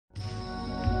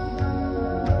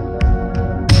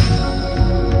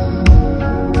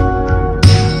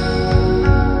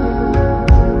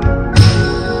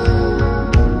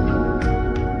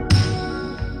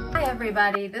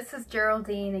everybody, this is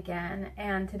Geraldine again,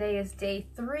 and today is day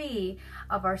 3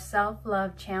 of our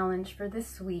self-love challenge for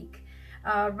this week.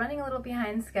 Running a little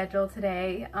behind schedule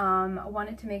today. I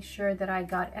wanted to make sure that I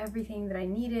got everything that I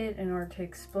needed in order to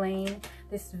explain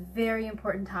this very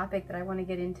important topic that I want to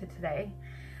get into today.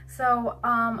 So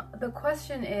the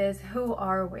question is, who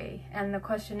are we? And the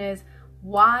question is,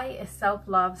 why is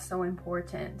self-love so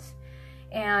important?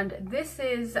 And this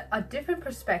is a different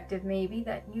perspective maybe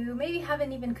that you maybe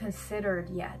haven't even considered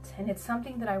yet. And it's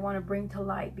something that I want to bring to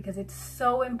light because it's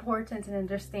so important in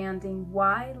understanding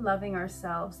why loving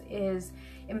ourselves is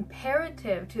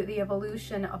imperative to the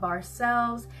evolution of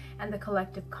ourselves and the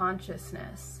collective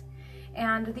consciousness.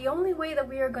 And the only way that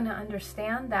we are going to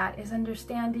understand that is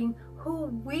understanding who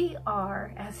we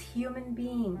are as human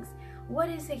beings. What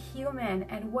is a human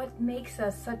and what makes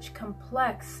us such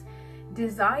complex,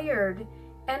 desired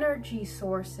energy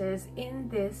sources in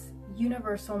this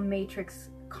universal matrix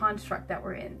construct that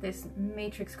we're in, this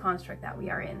matrix construct that we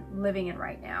are in, living in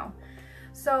right now.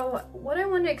 So what I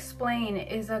want to explain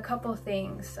is a couple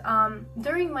things.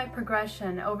 During my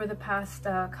progression over the past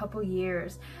couple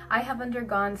years, I have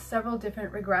undergone several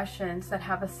different regressions that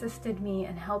have assisted me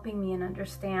in helping me and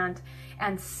understand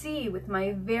and see with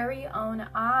my very own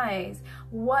eyes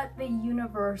what the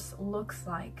universe looks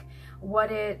like,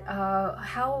 what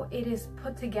how it is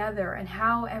put together and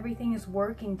how everything is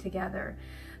working together.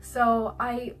 So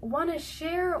I want to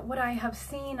share what I have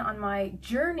seen on my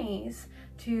journeys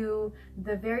to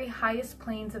the very highest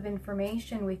planes of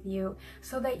information with you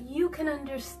so that you can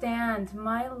understand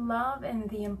my love and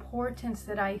the importance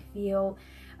that I feel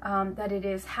that it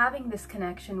is having this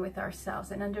connection with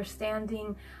ourselves and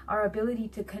understanding our ability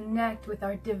to connect with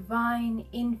our divine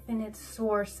infinite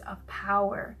source of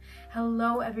power.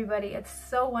 Hello everybody, it's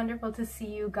so wonderful to see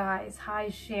you guys. Hi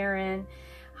Sharon,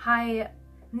 hi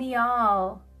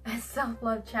Niall.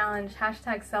 Self-love challenge,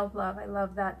 hashtag self-love. I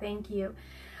love that. Thank you.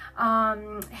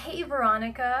 Hey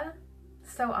Veronica,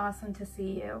 so awesome to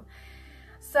see you.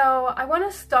 So I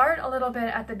want to start a little bit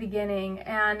at the beginning,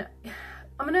 and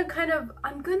I'm gonna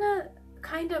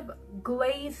kind of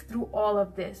glaze through all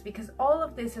of this because all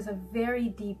of this is a very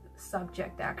deep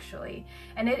subject actually,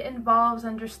 and it involves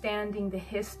understanding the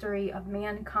history of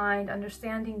mankind,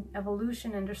 understanding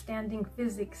evolution, understanding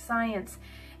physics, science,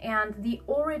 and the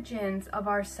origins of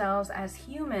ourselves as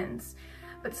humans.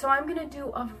 But so I'm going to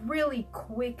do a really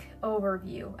quick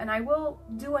overview, and I will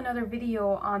do another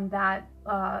video on that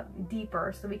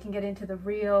deeper so we can get into the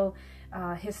real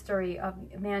history of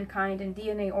mankind and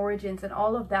DNA origins and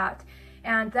all of that.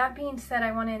 And that being said,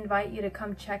 I want to invite you to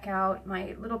come check out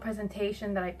my little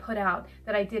presentation that I put out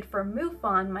that I did for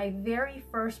MUFON. My very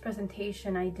first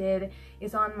presentation I did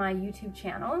is on my YouTube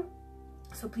channel.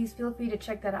 So please feel free to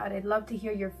check that out. I'd love to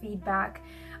hear your feedback.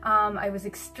 I was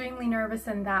extremely nervous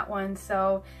in that one,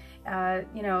 so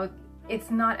you know,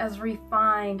 it's not as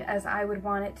refined as I would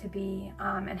want it to be,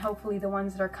 and hopefully the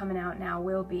ones that are coming out now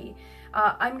will be.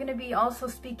 I'm going to be also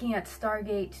speaking at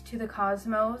Stargate to the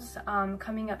Cosmos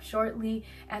coming up shortly,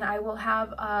 and I will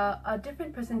have a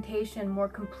different presentation, more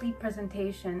complete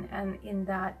presentation, and in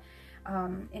that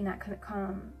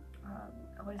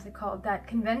what is it called? That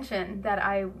convention that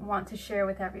I want to share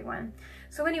with everyone.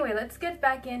 So anyway, let's get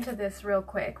back into this real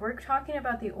quick. We're talking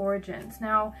about the origins.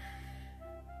 Now,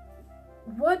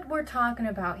 what we're talking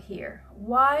about here,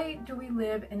 why do we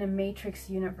live in a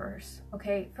matrix universe?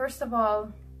 Okay, first of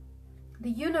all, the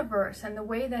universe and the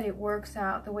way that it works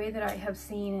out, the way that I have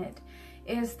seen it,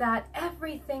 is that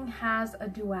everything has a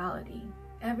duality.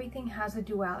 Everything has a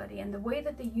duality, and the way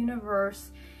that the universe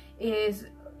is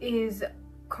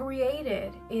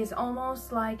created is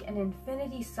almost like an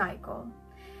infinity cycle.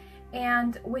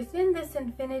 And within this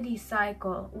infinity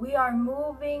cycle, we are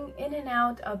moving in and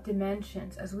out of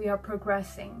dimensions as we are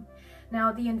progressing.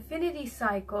 Now, the infinity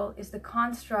cycle is the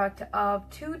construct of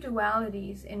two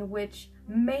dualities in which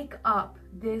make up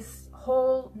this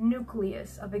whole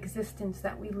nucleus of existence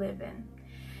that we live in.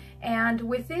 And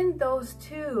within those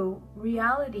two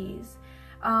realities,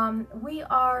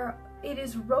 it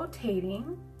is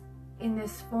rotating in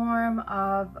this form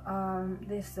of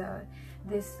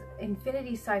this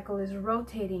infinity cycle is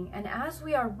rotating, and as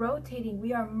we are rotating,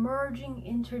 we are merging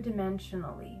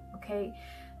interdimensionally. Okay,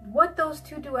 what those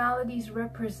two dualities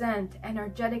represent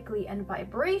energetically and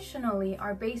vibrationally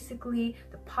are basically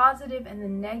the positive and the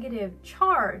negative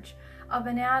charge of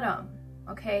an atom.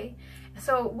 Okay,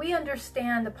 so we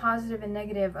understand the positive and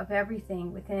negative of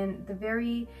everything within the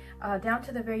very down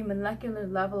to the very molecular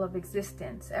level of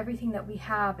existence. Everything that we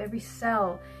have, every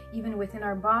cell, even within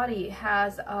our body,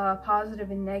 has a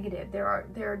positive and negative. There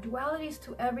are dualities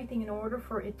to everything in order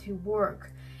for it to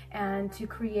work. and to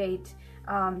create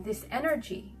this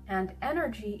energy, and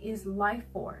energy is life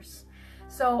force.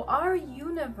 So our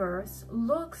universe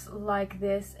looks like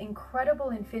this incredible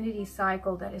infinity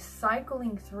cycle that is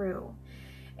cycling through.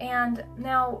 And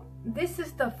now this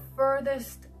is the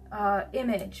furthest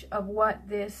image of what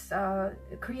this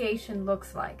creation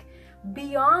looks like.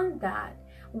 Beyond that,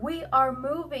 we are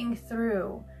moving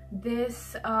through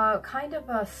this kind of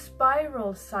a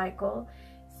spiral cycle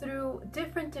through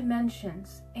different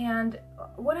dimensions. And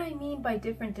what I mean by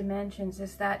different dimensions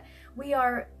is that we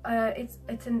are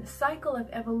it's a cycle of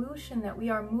evolution that we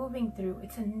are moving through.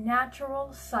 It's a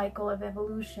natural cycle of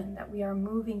evolution that we are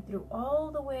moving through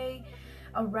all the way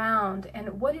around.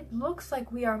 And what it looks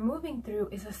like we are moving through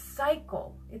is a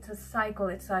cycle. It's a cycle.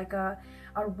 It's like a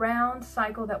round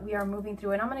cycle that we are moving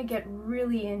through. And I'm going to get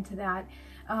really into that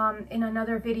in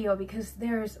another video, because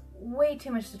there's way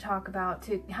too much to talk about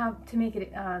to make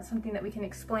it something that we can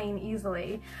explain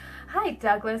easily. Hi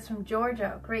Douglas from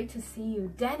Georgia, great to see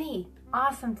you. Denny,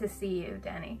 awesome to see you,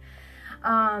 Denny.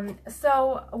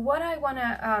 So what I want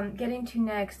to get into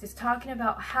next is talking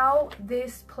about how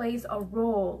this plays a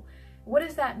role. What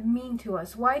does that mean to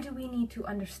us? Why do we need to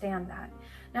understand that?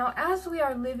 Now, as we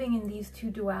are living in these two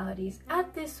dualities,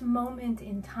 at this moment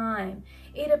in time,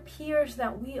 it appears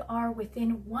that we are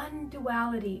within one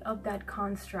duality of that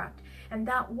construct. And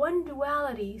that one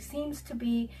duality seems to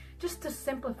be, just to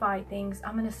simplify things,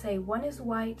 I'm going to say one is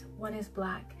white, one is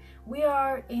black. We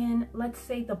are in, let's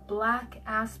say, the black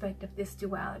aspect of this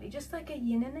duality, just like a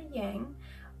yin and a yang.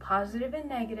 Positive and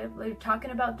negative. We're talking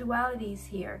about dualities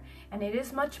here, and it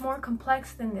is much more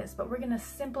complex than this, but we're going to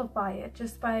simplify it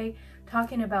just by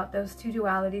talking about those two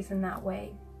dualities in that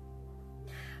way.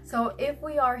 So if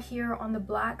we are here on the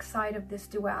black side of this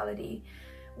duality,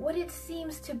 what it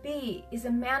seems to be is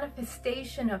a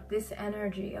manifestation of this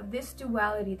energy, of this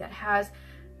duality that has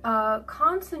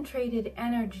concentrated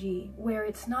energy where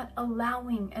it's not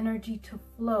allowing energy to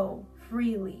flow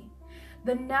freely.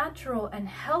 The natural and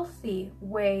healthy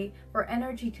way for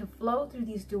energy to flow through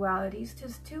these dualities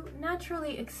is to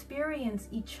naturally experience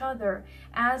each other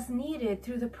as needed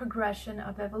through the progression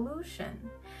of evolution.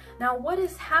 Now, what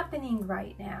is happening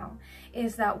right now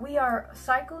is that we are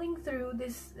cycling through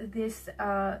this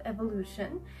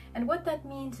evolution, and what that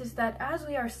means is that as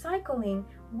we are cycling,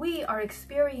 we are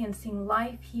experiencing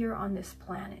life here on this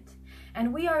planet,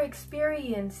 and we are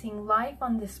experiencing life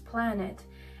on this planet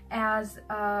as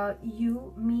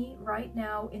you, me, right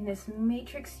now in this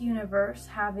matrix universe,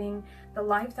 having the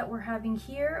life that we're having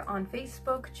here on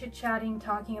Facebook, chit-chatting,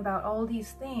 talking about all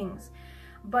these things.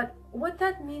 But what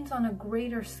that means on a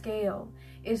greater scale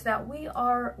is that we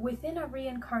are within a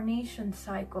reincarnation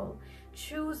cycle,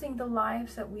 choosing the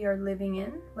lives that we are living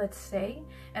in, let's say,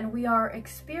 and we are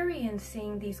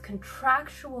experiencing these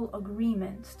contractual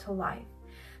agreements to life.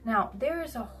 Now, there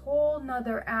is a whole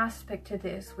nother aspect to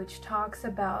this which talks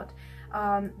about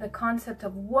the concept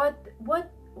of what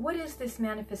is this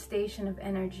manifestation of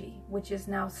energy, which is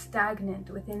now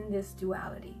stagnant within this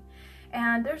duality.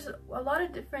 And there's a lot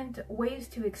of different ways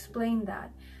to explain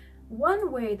that.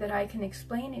 One way that I can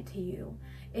explain it to you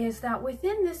is that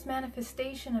within this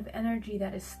manifestation of energy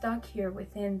that is stuck here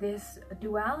within this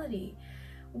duality,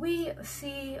 we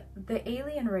see the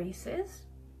alien races,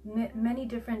 many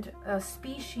different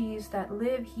species that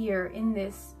live here in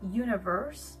this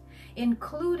universe,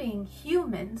 including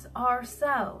humans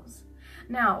ourselves.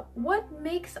 Now, what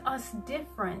makes us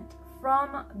different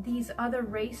from these other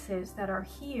races that are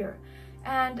here?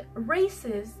 And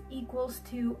races equals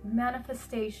to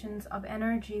manifestations of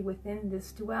energy within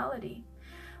this duality.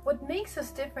 What makes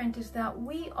us different is that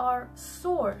we are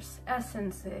source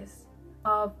essences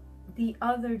of the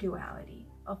other duality,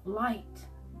 of light,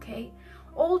 okay?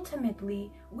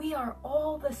 Ultimately, we are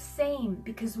all the same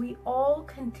because we all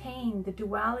contain the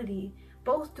duality,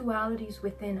 both dualities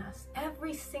within us.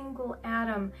 Every single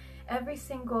atom, every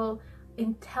single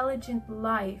intelligent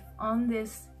life on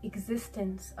this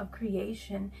existence of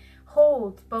creation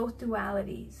holds both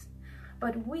dualities.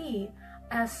 But we,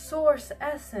 as source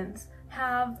essence,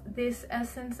 have this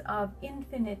essence of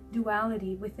infinite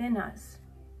duality within us,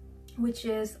 which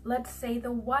is, let's say,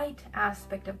 the white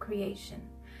aspect of creation.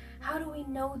 How do we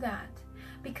know that?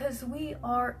 Because we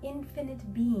are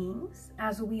infinite beings.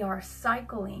 As we are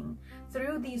cycling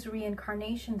through these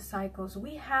reincarnation cycles,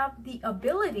 we have the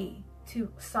ability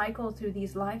to cycle through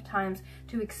these lifetimes,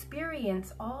 to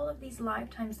experience all of these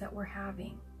lifetimes that we're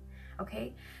having.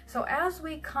 Okay, so as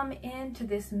we come into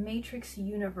this matrix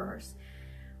universe,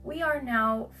 we are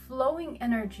now flowing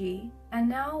energy, and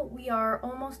now we are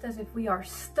almost as if we are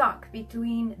stuck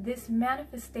between this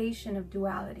manifestation of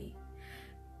duality.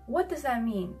 what does that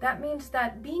mean? That means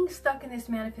that being stuck in this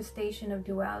manifestation of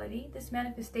duality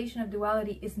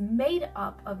is made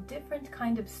up of different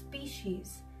kind of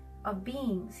species of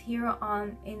beings here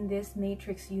on in this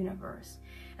matrix universe.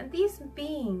 And these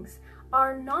beings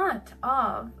are not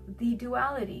of the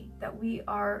duality that we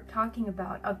are talking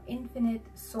about, of infinite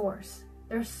source.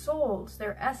 Their souls,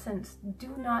 their essence,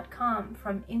 do not come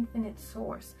from infinite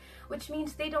source, which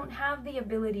means they don't have the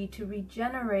ability to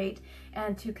regenerate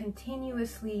and to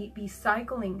continuously be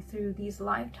cycling through these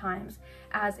lifetimes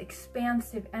as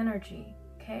expansive energy,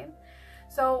 okay?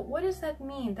 So what does that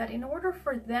mean? That in order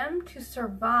for them to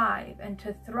survive and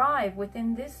to thrive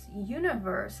within this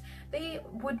universe, they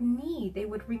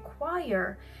would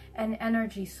require an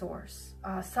energy source,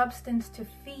 a substance to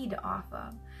feed off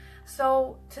of.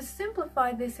 So to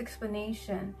simplify this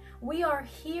explanation, we are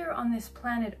here on this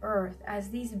planet Earth as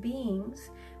these beings,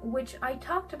 which I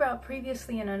talked about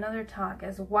previously in another talk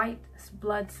as white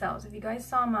blood cells. If you guys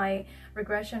saw my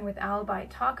regression with Alba, I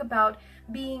talk about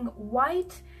being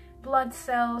white blood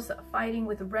cells fighting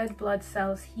with red blood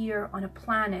cells here on a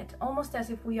planet, almost as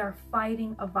if we are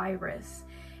fighting a virus.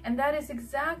 And that is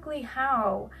exactly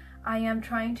how I am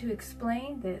trying to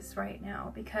explain this right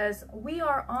now, because we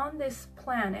are on this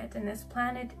planet, and this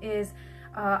planet is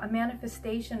a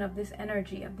manifestation of this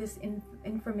energy, of this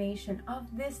information,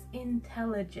 of this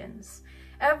intelligence.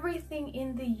 Everything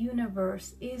in the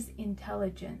universe is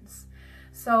intelligence.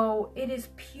 So it is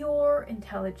pure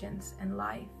intelligence and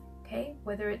life. Okay?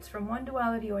 Whether it's from one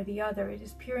duality or the other, it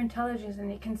is pure intelligence,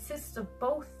 and it consists of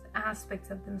both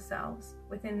aspects of themselves,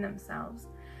 within themselves.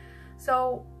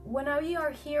 So when we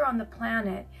are here on the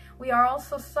planet, we are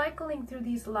also cycling through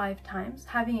these lifetimes,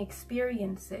 having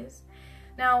experiences.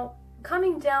 Now,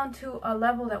 coming down to a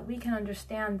level that we can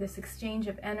understand this exchange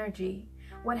of energy,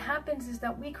 what happens is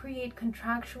that we create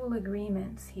contractual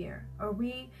agreements here, or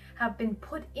we have been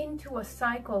put into a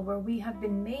cycle where we have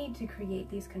been made to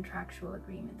create these contractual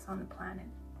agreements on the planet.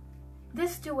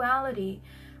 This duality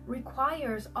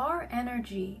requires our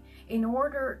energy in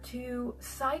order to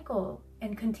cycle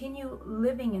and continue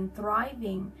living and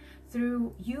thriving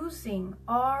through using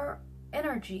our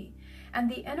energy. And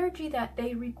the energy that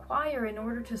they require in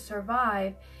order to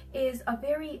survive is a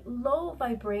very low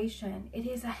vibration. It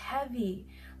is a heavy,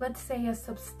 let's say a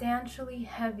substantially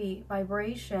heavy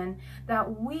vibration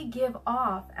that we give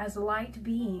off as light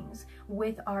beings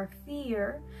with our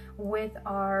fear, with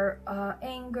our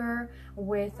anger,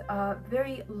 with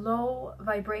very low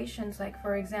vibrations, like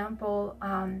for example,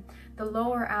 the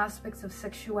lower aspects of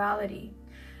sexuality.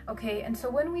 Okay, and so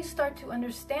when we start to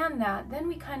understand that, then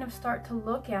we kind of start to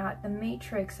look at the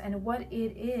matrix and what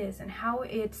it is and how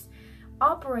it's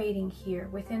operating here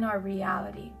within our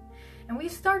reality. And we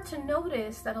start to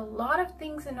notice that a lot of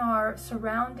things in our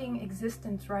surrounding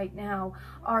existence right now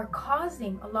are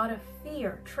causing a lot of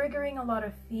fear, triggering a lot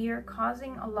of fear,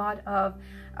 causing a lot of,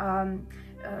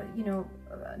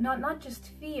 not just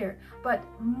fear, but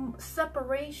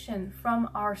separation from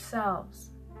ourselves.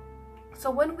 So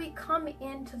when we come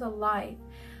into the light,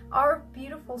 our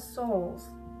beautiful souls,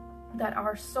 that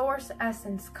our source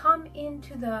essence, come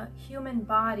into the human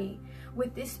body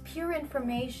with this pure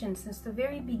information since the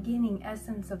very beginning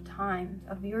essence of time,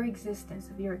 of your existence,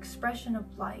 of your expression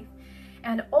of life.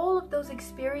 And all of those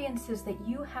experiences that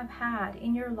you have had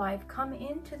in your life come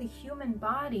into the human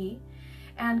body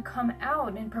and come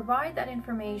out and provide that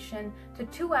information to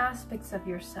two aspects of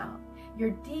yourself.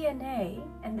 Your DNA,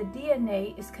 and the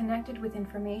DNA is connected with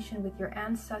information with your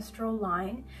ancestral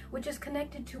line, which is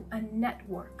connected to a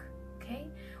network, okay?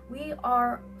 We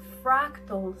are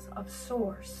fractals of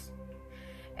source.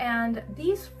 And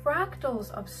these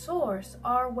fractals of source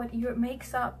are what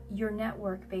makes up your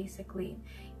network, basically.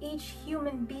 Each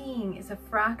human being is a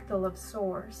fractal of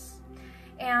source.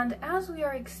 And as we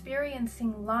are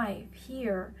experiencing life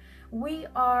here, we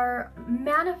are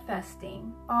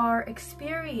manifesting our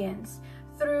experience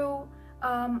through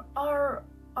our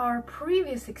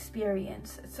previous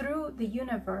experience, through the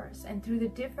universe and through the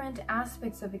different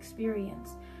aspects of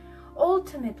experience.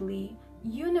 Ultimately,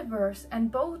 universe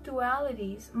and both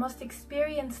dualities must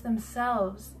experience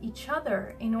themselves, each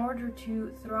other, in order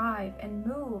to thrive and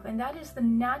move. And that is the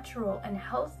natural and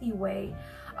healthy way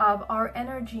of our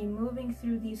energy moving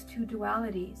through these two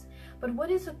dualities. But what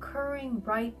is occurring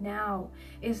right now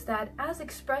is that as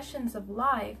expressions of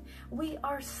life, we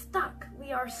are stuck.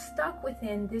 We are stuck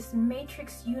within this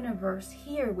matrix universe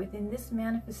here, within this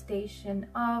manifestation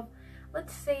of,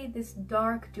 let's say, this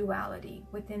dark duality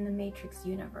within the matrix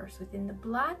universe, within the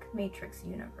black matrix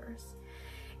universe.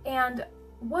 And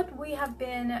what we have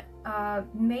been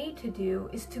made to do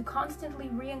is to constantly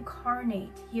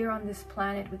reincarnate here on this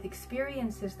planet with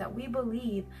experiences that we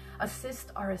believe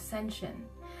assist our ascension.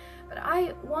 But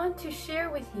I want to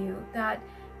share with you that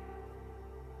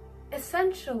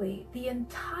essentially the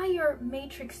entire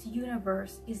matrix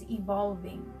universe is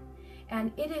evolving,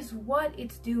 and it is what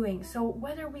it's doing. So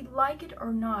whether we like it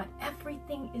or not,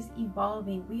 everything is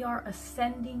evolving. We are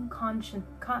ascending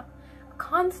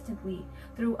constantly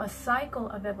through a cycle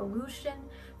of evolution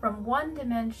from one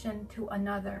dimension to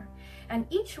another. And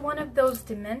each one of those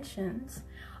dimensions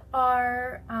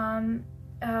are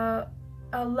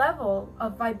a level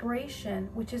of vibration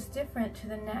which is different to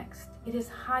the next. It is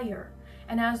higher.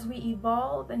 And as we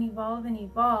evolve and evolve and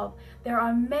evolve, there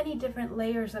are many different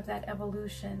layers of that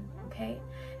evolution, okay?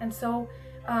 And so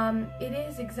it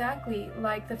is exactly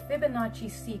like the Fibonacci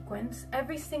sequence.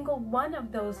 Every single one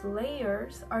of those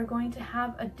layers are going to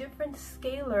have a different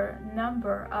scalar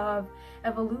number of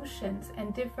evolutions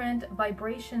and different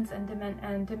vibrations and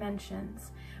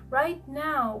dimensions. Right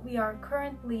now, we are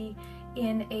currently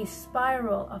in a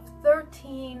spiral of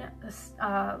 13,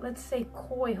 let's say,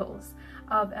 coils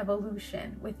of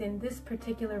evolution within this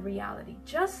particular reality,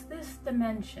 just this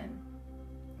dimension.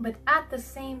 But at the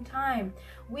same time,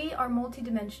 we are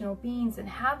multidimensional beings and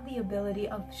have the ability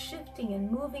of shifting and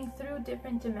moving through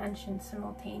different dimensions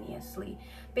simultaneously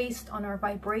based on our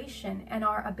vibration and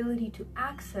our ability to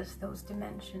access those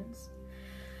dimensions.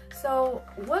 So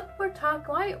what we're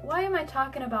why am I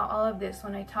talking about all of this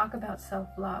when I talk about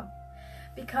self-love?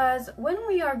 Because when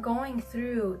we are going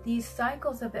through these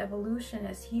cycles of evolution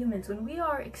as humans, when we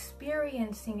are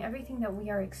experiencing everything that we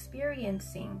are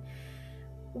experiencing,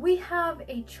 we have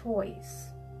a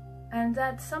choice, and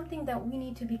that's something that we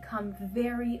need to become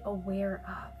very aware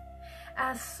of.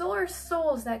 As source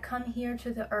souls that come here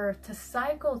to the earth to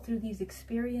cycle through these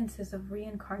experiences of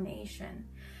reincarnation,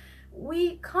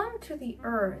 we come to the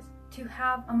earth to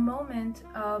have a moment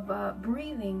of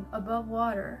breathing above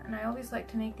water. And I always like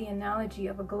to make the analogy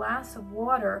of a glass of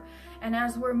water, and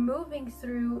as we're moving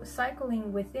through,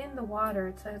 cycling within the water,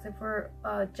 it's as if we're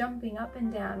jumping up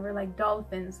and down. We're like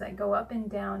dolphins that go up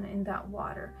and down in that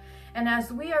water. And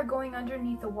as we are going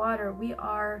underneath the water, we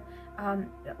are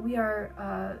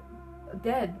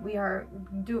dead. We are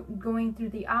going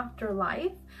through the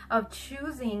afterlife of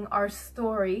choosing our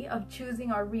story, of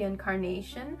choosing our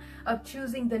reincarnation, of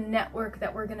choosing the network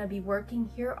that we're going to be working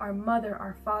here, our mother,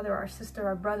 our father, our sister,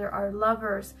 our brother, our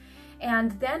lovers.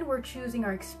 And then we're choosing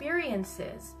our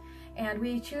experiences. And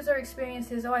we choose our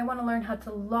experiences. Oh, I want to learn how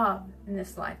to love in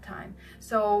this lifetime.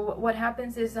 So what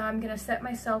happens is I'm going to set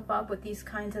myself up with these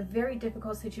kinds of very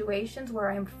difficult situations where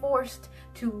I'm forced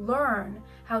to learn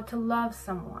how to love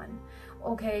someone.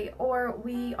 Okay, or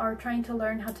we are trying to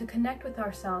learn how to connect with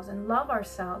ourselves and love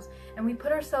ourselves, and we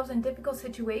put ourselves in difficult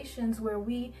situations where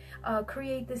we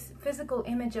create this physical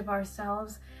image of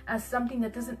ourselves as something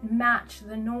that doesn't match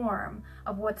the norm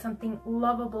of what something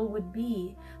lovable would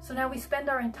be. So now we spend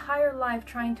our entire life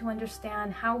trying to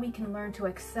understand how we can learn to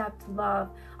accept, love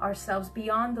ourselves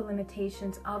beyond the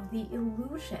limitations of the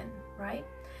illusion, right?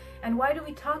 And why do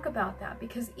we talk about that?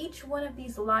 Because each one of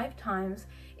these lifetimes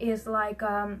is like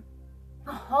a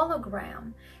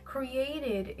hologram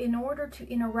created in order to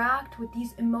interact with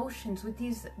these emotions, with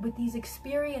these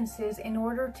experiences, in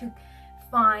order to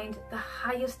find the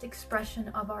highest expression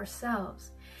of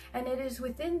ourselves. And it is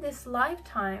within this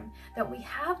lifetime that we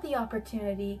have the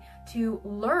opportunity to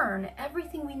learn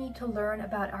everything we need to learn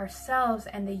about ourselves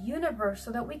and the universe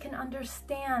so that we can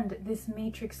understand this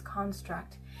matrix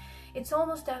construct. It's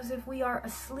almost as if we are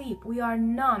asleep, we are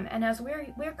numb, and as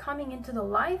we're coming into the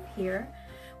life here,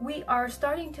 we are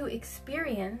starting to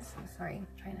experience, I'm sorry, I'm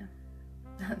trying to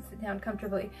sit down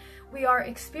comfortably. We are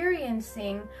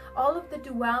experiencing all of the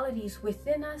dualities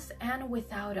within us and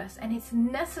without us, and it's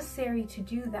necessary to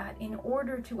do that in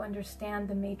order to understand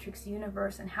the matrix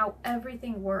universe and how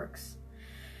everything works.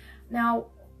 Now,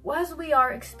 as we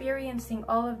are experiencing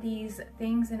all of these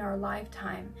things in our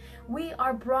lifetime, we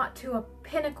are brought to a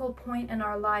pinnacle point in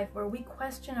our life where we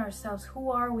question ourselves: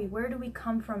 who are we, where do we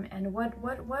come from, and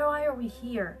why are we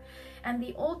here? And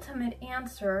the ultimate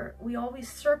answer, we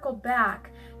always circle back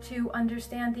to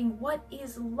understanding what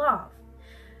is love.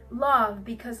 Love,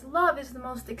 because love is the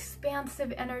most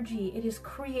expansive energy. It is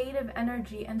creative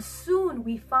energy, and soon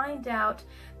we find out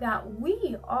that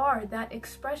we are that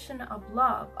expression of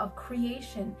love, of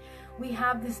creation. We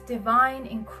have this divine,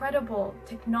 incredible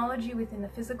technology within the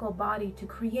physical body to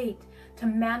create, to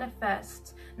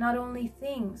manifest not only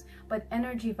things, but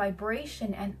energy,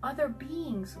 vibration, and other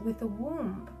beings with the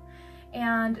womb.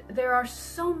 And there are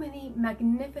so many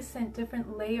magnificent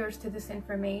different layers to this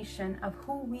information of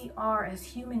who we are as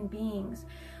human beings.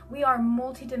 We are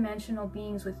multidimensional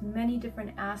beings with many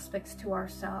different aspects to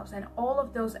ourselves, and all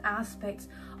of those aspects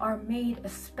are made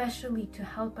especially to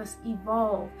help us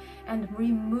evolve and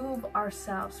remove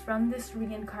ourselves from this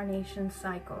reincarnation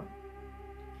cycle.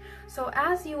 So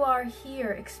as you are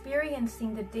here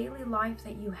experiencing the daily life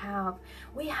that you have,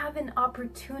 we have an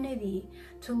opportunity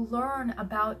to learn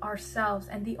about ourselves.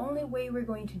 And the only way we're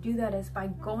going to do that is by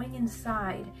going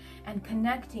inside and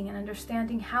connecting and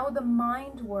understanding how the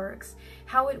mind works,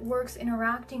 how it works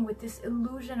interacting with this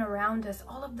illusion around us,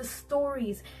 all of the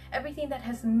stories, everything that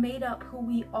has made up who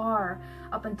we are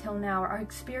up until now, our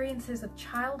experiences of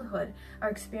childhood, our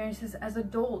experiences as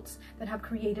adults that have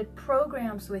created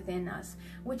programs within us,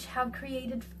 which have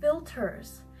created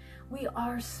filters. We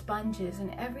are sponges,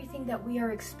 and everything that we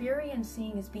are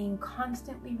experiencing is being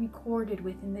constantly recorded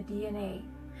within the DNA.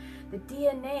 The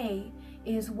DNA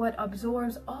is what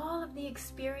absorbs all of the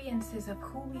experiences of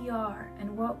who we are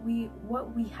and what we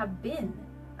have been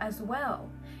as well.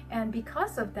 And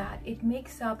because of that, it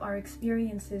makes up our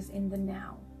experiences in the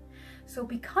now. So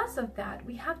because of that,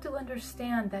 we have to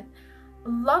understand that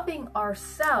loving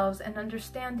ourselves and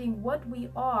understanding what we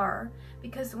are,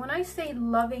 because when I say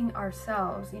loving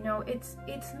ourselves, you know, it's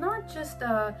not just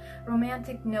a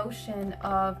romantic notion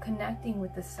of connecting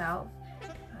with the self.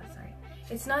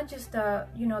 It's not just a,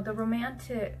 you know, the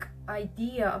romantic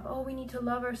idea of, oh, we need to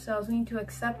love ourselves, we need to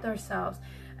accept ourselves,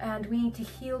 and we need to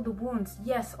heal the wounds.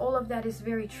 Yes, all of that is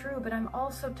very true, but I'm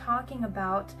also talking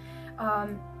about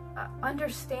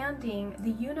understanding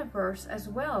the universe as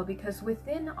well, because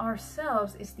within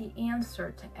ourselves is the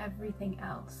answer to everything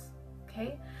else.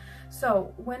 Okay,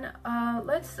 so when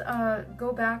let's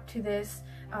go back to this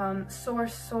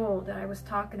source soul that I was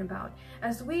talking about.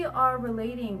 As we are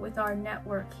relating with our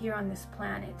network here on this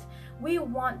planet, we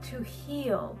want to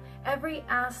heal every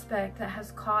aspect that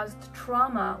has caused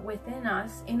trauma within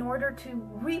us in order to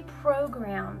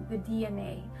reprogram the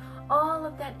DNA. All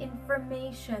of that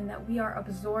information that we are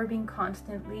absorbing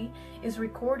constantly is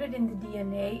recorded in the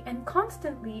DNA and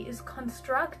constantly is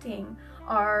constructing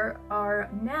our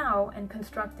now and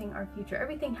constructing our future.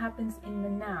 Everything happens in the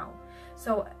now.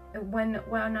 So when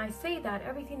I say that,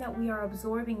 everything that we are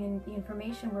absorbing in the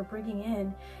information we're bringing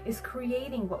in is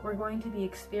creating what we're going to be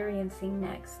experiencing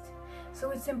next.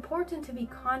 So it's important to be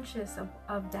conscious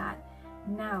of that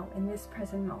now in this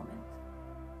present moment.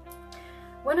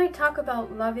 When I talk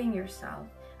about loving yourself,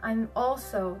 I'm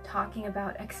also talking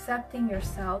about accepting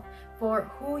yourself for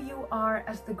who you are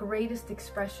as the greatest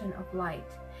expression of light.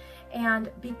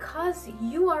 And because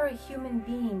you are a human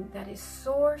being that is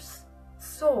source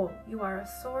soul, you are a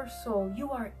source soul,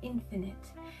 you are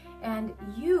infinite. And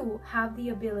you have the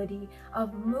ability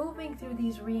of moving through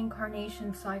these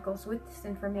reincarnation cycles with this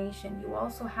information. You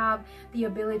also have the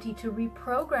ability to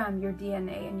reprogram your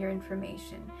DNA and your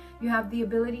information. You have the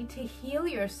ability to heal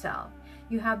yourself.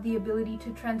 You have the ability to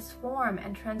transform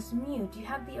and transmute. You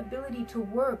have the ability to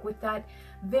work with that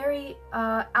very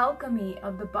alchemy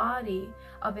of the body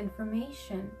of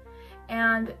information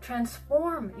and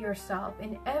transform yourself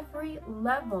in every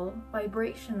level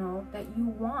vibrational that you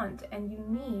want and you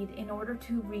need in order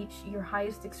to reach your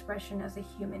highest expression as a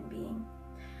human being.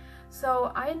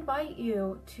 So I invite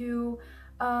you to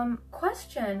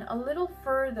question a little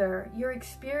further your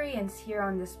experience here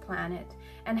on this planet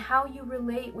and how you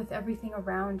relate with everything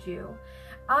around you.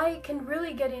 I can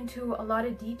really get into a lot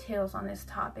of details on this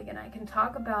topic, and I can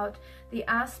talk about the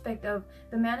aspect of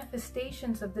the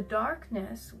manifestations of the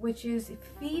darkness, which is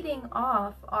feeding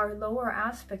off our lower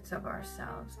aspects of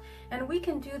ourselves. And we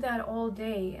can do that all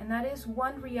day, and that is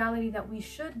one reality that we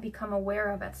should become aware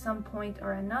of at some point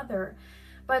or another.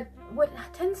 But what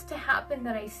tends to happen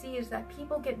that I see is that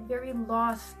people get very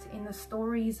lost in the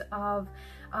stories of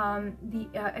the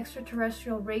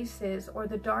extraterrestrial races or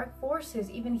the dark forces,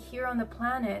 even here on the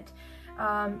planet.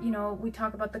 You know, we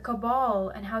talk about the cabal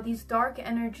and how these dark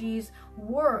energies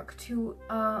work to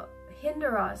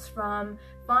hinder us from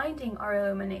finding our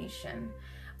illumination.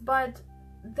 But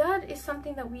that is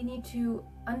something that we need to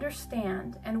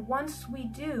understand, and once we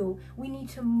do, we need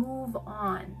to move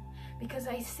on. Because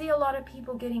I see a lot of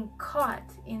people getting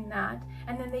caught in that,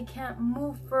 and then they can't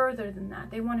move further than that.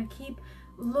 They want to keep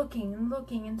looking and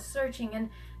looking and searching,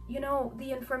 and you know,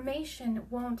 the information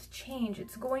won't change.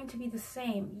 It's going to be the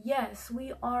same. Yes,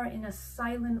 we are in a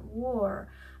silent war.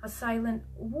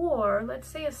 Let's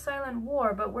say a silent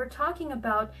war, but we're talking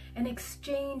about an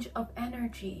exchange of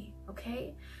energy,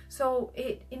 okay? So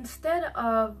instead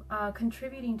of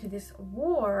contributing to this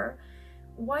war,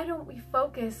 why don't we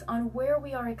focus on where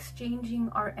we are exchanging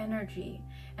our energy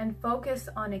and focus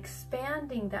on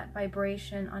expanding that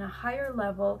vibration on a higher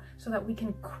level so that we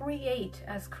can create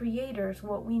as creators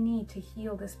what we need to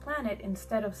heal this planet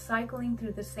instead of cycling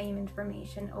through the same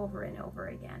information over and over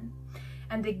again.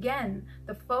 And again,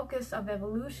 the focus of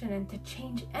evolution and to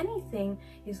change anything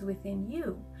is within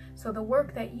you. So the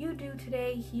work that you do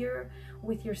today here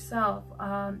with yourself,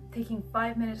 taking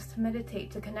 5 minutes to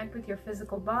meditate, to connect with your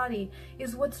physical body,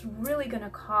 is what's really going to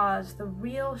cause the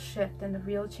real shift and the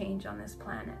real change on this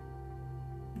planet,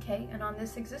 okay, and on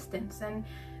this existence. And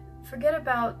forget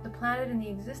about the planet and the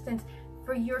existence.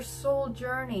 For your soul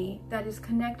journey that is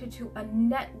connected to a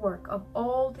network of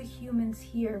all the humans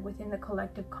here within the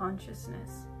collective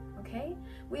consciousness, okay?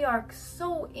 We are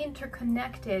so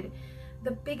interconnected.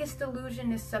 The biggest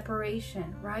illusion is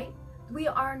separation, right? We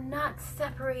are not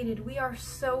separated. We are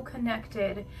so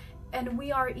connected, and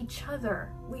we are each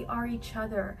other. We are each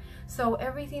other. So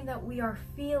everything that we are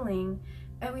feeling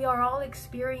and we are all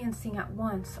experiencing at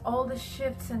once, all the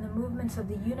shifts and the movements of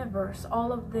the universe,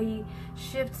 all of the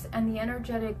shifts and the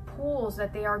energetic pools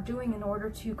that they are doing in order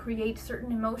to create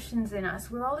certain emotions in us.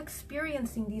 We're all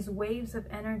experiencing these waves of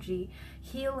energy,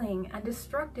 healing and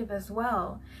destructive as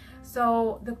well.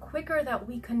 So the quicker that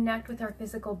we connect with our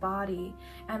physical body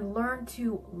and learn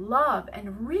to love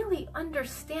and really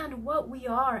understand what we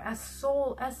are as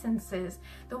soul essences,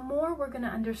 the more we're going to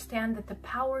understand that the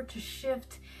power to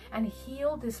shift and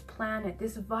heal this planet,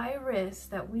 this virus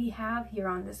that we have here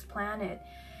on this planet,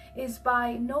 is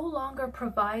by no longer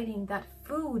providing that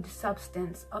food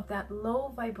substance of that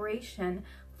low vibration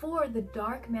for the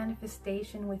dark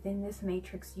manifestation within this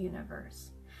matrix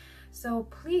universe. So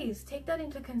please take that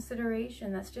into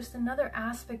consideration. That's just another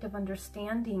aspect of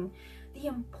understanding the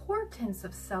importance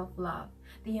of self-love,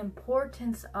 the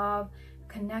importance of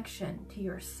connection to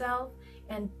yourself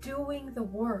and doing the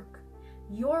work.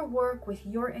 Your work with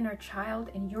your inner child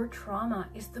and your trauma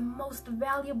is the most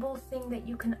valuable thing that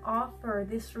you can offer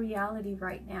this reality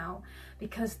right now,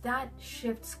 because that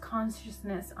shifts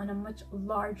consciousness on a much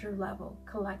larger level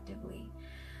collectively.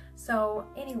 So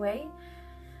anyway,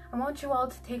 I want you all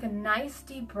to take a nice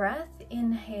deep breath.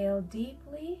 Inhale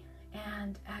deeply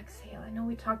and exhale. I know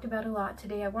we talked about a lot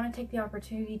today. I want to take the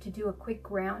opportunity to do a quick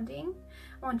grounding.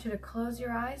 I want you to close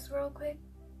your eyes real quick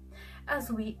as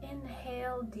we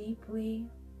inhale deeply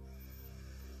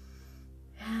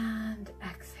and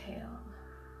exhale.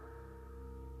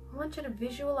 I want you to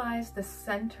visualize the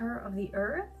center of the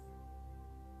earth.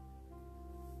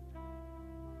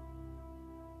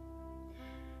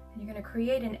 And you're going to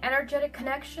create an energetic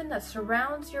connection that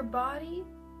surrounds your body.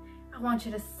 I want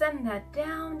you to send that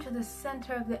down to the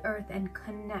center of the earth and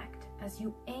connect as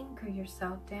you anchor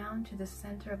yourself down to the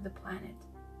center of the planet.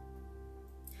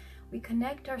 We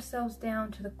connect ourselves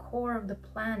down to the core of the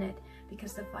planet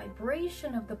because the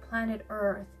vibration of the planet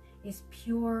Earth is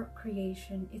pure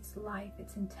creation, it's life,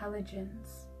 it's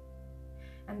intelligence.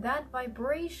 And that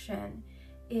vibration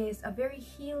is a very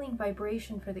healing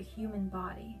vibration for the human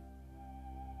body.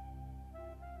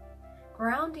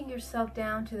 Grounding yourself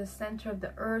down to the center of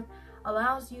the earth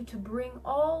allows you to bring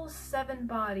all 7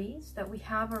 bodies that we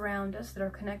have around us that are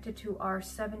connected to our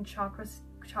 7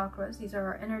 chakras. These are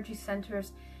our energy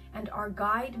centers and our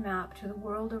guide map to the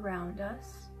world around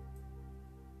us.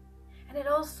 And it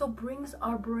also brings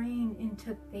our brain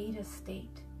into theta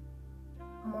state,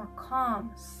 a more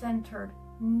calm, centered,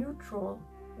 neutral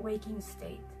waking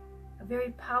state, a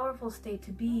very powerful state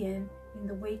to be in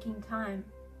the waking time.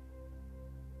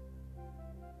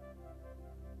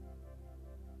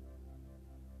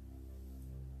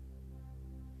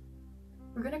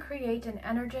 We're going to create an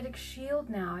energetic shield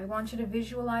now. I want you to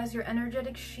visualize your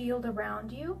energetic shield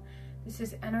around you. This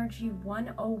is energy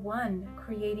 101,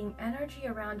 creating energy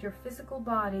around your physical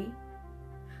body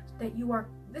so that you are,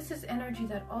 this is energy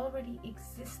that already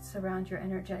exists around your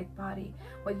energetic body.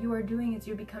 What you are doing is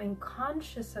you're becoming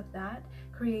conscious of that,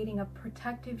 creating a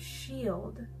protective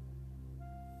shield,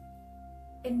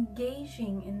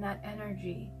 engaging in that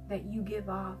energy that you give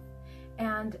off,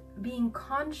 and being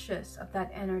conscious of that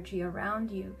energy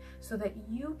around you so that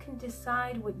you can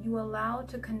decide what you allow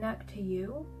to connect to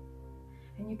you,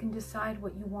 and you can decide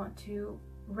what you want to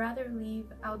rather leave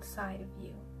outside of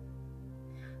you.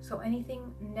 So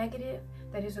anything negative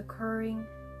that is occurring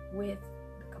with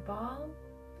the cabal,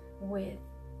 with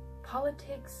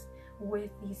politics,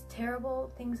 with these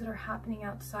terrible things that are happening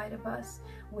outside of us,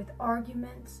 with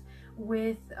arguments,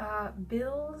 with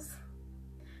bills,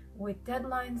 with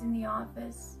deadlines in the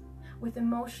office, with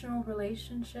emotional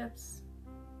relationships,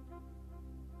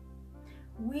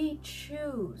 We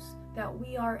choose that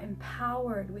we are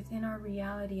empowered within our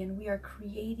reality, and we are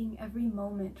creating every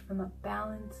moment from a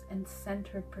balanced and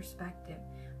centered perspective,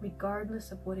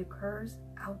 regardless of what occurs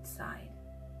outside.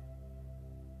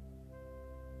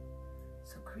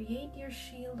 So create your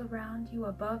shield around you,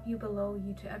 above you, below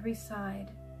you, to every side,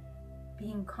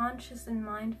 being conscious and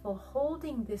mindful,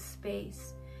 holding this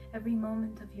space every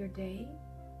moment of your day.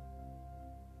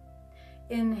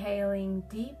 Inhaling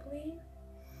deeply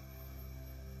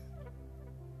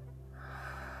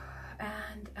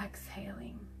and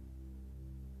exhaling.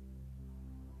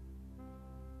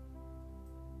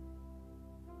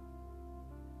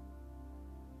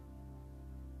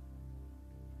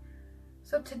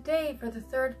 So today, for the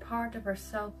third part of our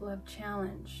self-love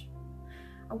challenge,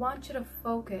 I want you to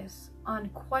focus on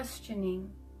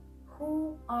questioning,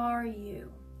 who are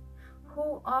you?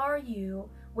 Who are you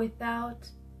without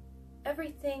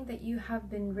everything that you have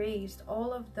been raised,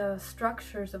 all of the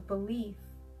structures of belief?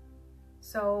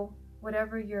 So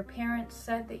whatever your parents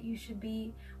said that you should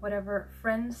be, whatever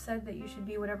friends said that you should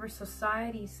be, whatever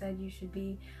society said you should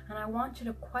be. And I want you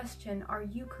to question, are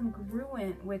you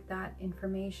congruent with that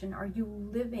information? Are you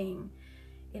living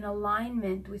in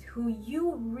alignment with who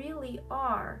you really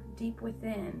are deep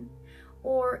within?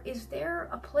 Or is there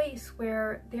a place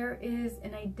where there is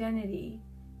an identity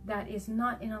that is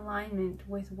not in alignment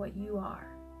with what you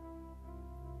are?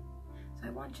 So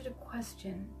I want you to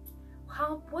question,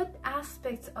 what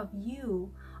aspects of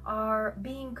you are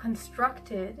being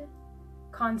constructed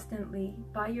constantly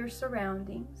by your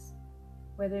surroundings,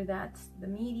 whether that's the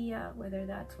media, whether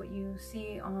that's what you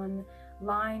see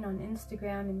online, on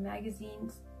Instagram, in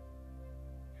magazines.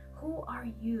 Who are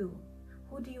you?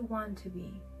 Who do you want to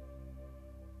be?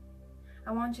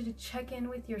 I want you to check in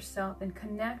with yourself and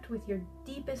connect with your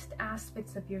deepest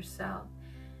aspects of yourself.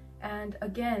 And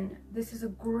again, this is a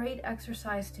great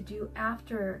exercise to do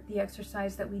after the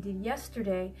exercise that we did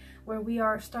yesterday, where we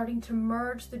are starting to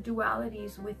merge the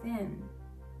dualities within.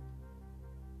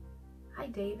 Hi,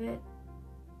 David.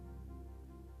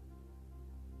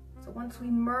 So once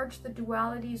we merge the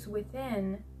dualities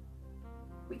within,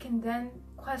 we can then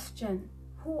question,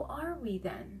 who are we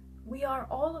then? We are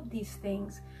all of these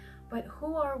things, but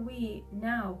who are we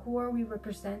now? Who are we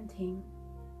representing?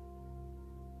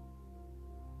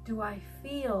 Do I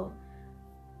feel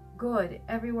good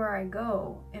everywhere I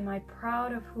go? Am I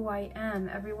proud of who I am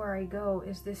everywhere I go?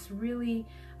 Is this really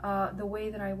the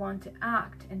way that I want to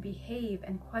act and behave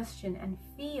and question and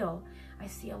feel? I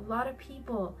see a lot of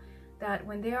people that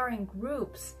when they are in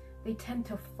groups, they tend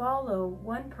to follow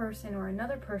one person or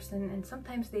another person, and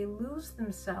sometimes they lose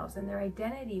themselves and their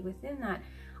identity within that.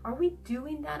 Are we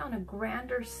doing that on a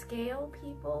grander scale,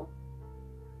 people?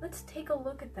 Let's take a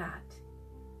look at that.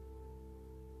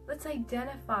 Let's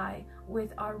identify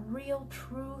with our real,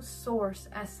 true source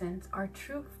essence, our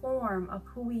true form of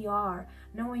who we are,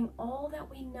 knowing all that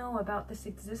we know about this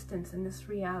existence and this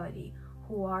reality.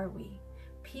 Who are we?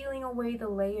 Peeling away the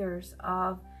layers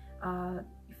of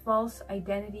false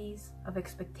identities, of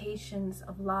expectations,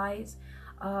 of lies,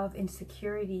 of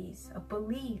insecurities, of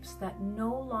beliefs that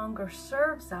no longer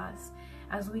serves us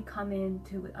as we come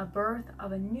into a birth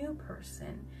of a new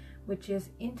person, which is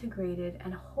integrated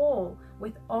and whole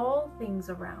with all things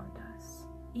around us,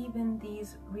 even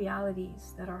these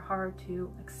realities that are hard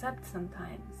to accept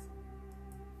sometimes.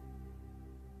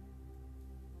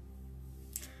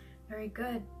 Very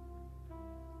good.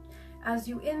 As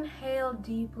you inhale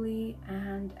deeply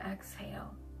and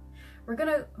exhale, we're going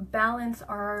to balance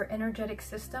our energetic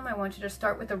system. I want you to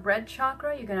start with the red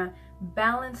chakra. You're going to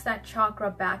balance that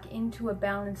chakra back into a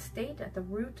balanced state at the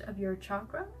root of your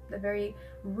chakra, the very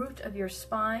root of your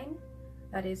spine.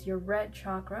 That is your red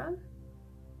chakra.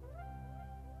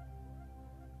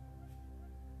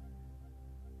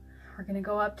 We're going to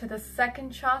go up to the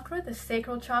second chakra, the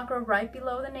sacral chakra right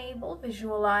below the navel.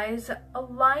 Visualize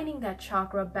aligning that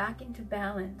chakra back into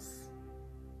balance.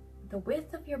 The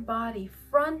width of your body,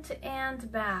 front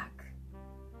and back.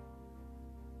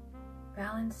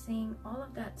 Balancing all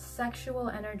of that sexual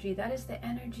energy. That is the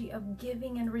energy of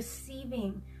giving and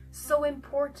receiving. So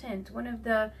important. One of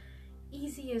the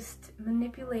easiest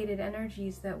manipulated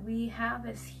energies that we have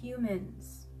as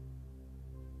humans.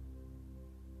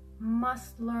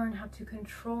 Must learn how to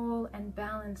control and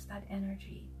balance that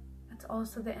energy. That's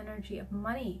also the energy of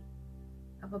money,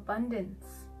 of abundance.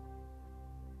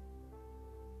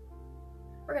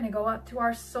 We're going to go up to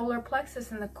our solar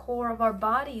plexus in the core of our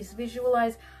bodies.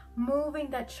 Visualize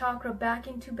moving that chakra back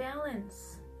into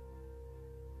balance.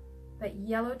 That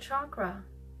yellow chakra,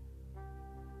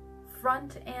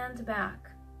 front and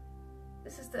back.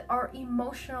 This is our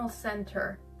emotional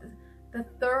center, the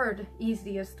third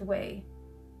easiest way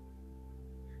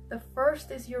The first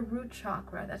is your root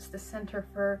chakra. That's the center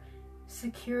for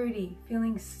security,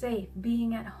 feeling safe,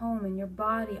 being at home in your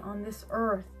body on this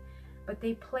earth. But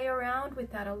they play around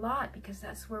with that a lot because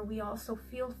that's where we also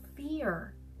feel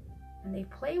fear. And they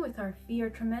play with our fear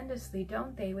tremendously,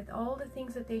 don't they? With all the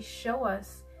things that they show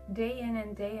us day in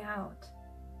and day out.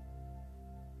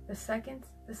 The second,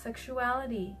 the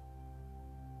sexuality,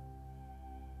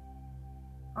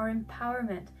 our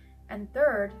empowerment. And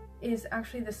third is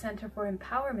actually the center for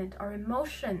empowerment, our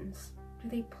emotions. Do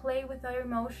they play with our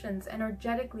emotions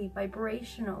energetically,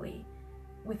 vibrationally,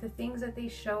 with the things that they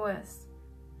show us?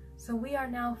 So we are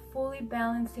now fully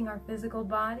balancing our physical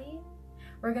body.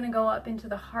 We're going to go up into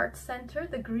the heart center,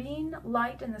 the green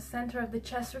light in the center of the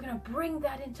chest. We're going to bring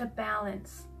that into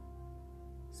balance.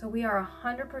 So we are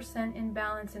 100% in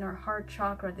balance in our heart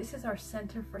chakra. This is our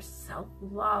center for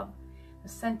self-love, the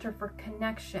center for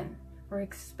connection, for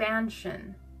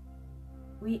expansion.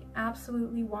 We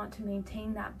absolutely want to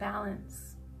maintain that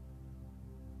balance.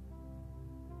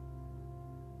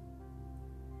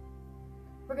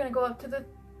 We're going to go up to the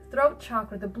throat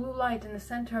chakra, the blue light in the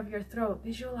center of your throat.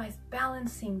 Visualize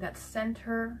balancing that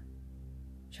center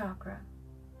chakra.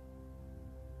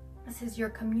 This is your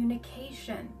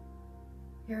communication,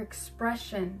 your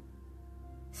expression,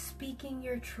 speaking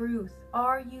your truth.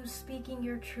 Are you speaking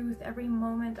your truth every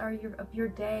moment of your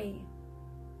day?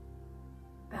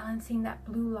 Balancing that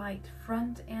blue light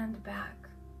front and back.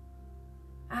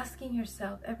 Asking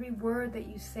yourself, every word that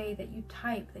you say, that you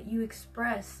type, that you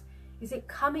express, is it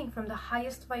coming from the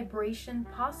highest vibration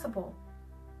possible?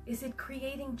 Is it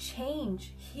creating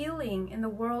change, healing in the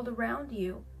world around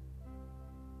you?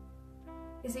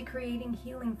 Is it creating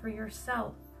healing for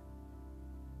yourself?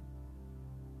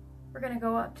 We're going to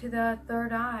go up to the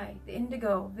third eye, the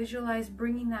indigo. Visualize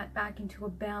bringing that back into a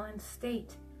balanced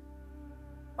state.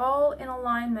 All in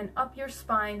alignment, up your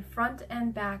spine, front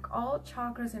and back, all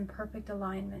chakras in perfect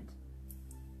alignment.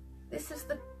 This is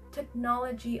the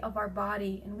technology of our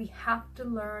body, and we have to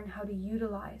learn how to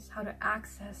utilize, how to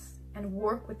access and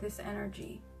work with this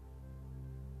energy.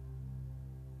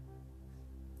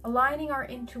 Aligning our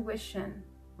intuition,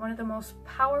 one of the most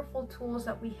powerful tools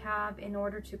that we have in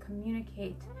order to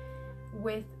communicate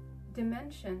with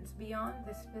dimensions beyond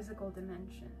this physical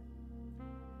dimension.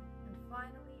 And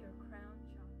finally,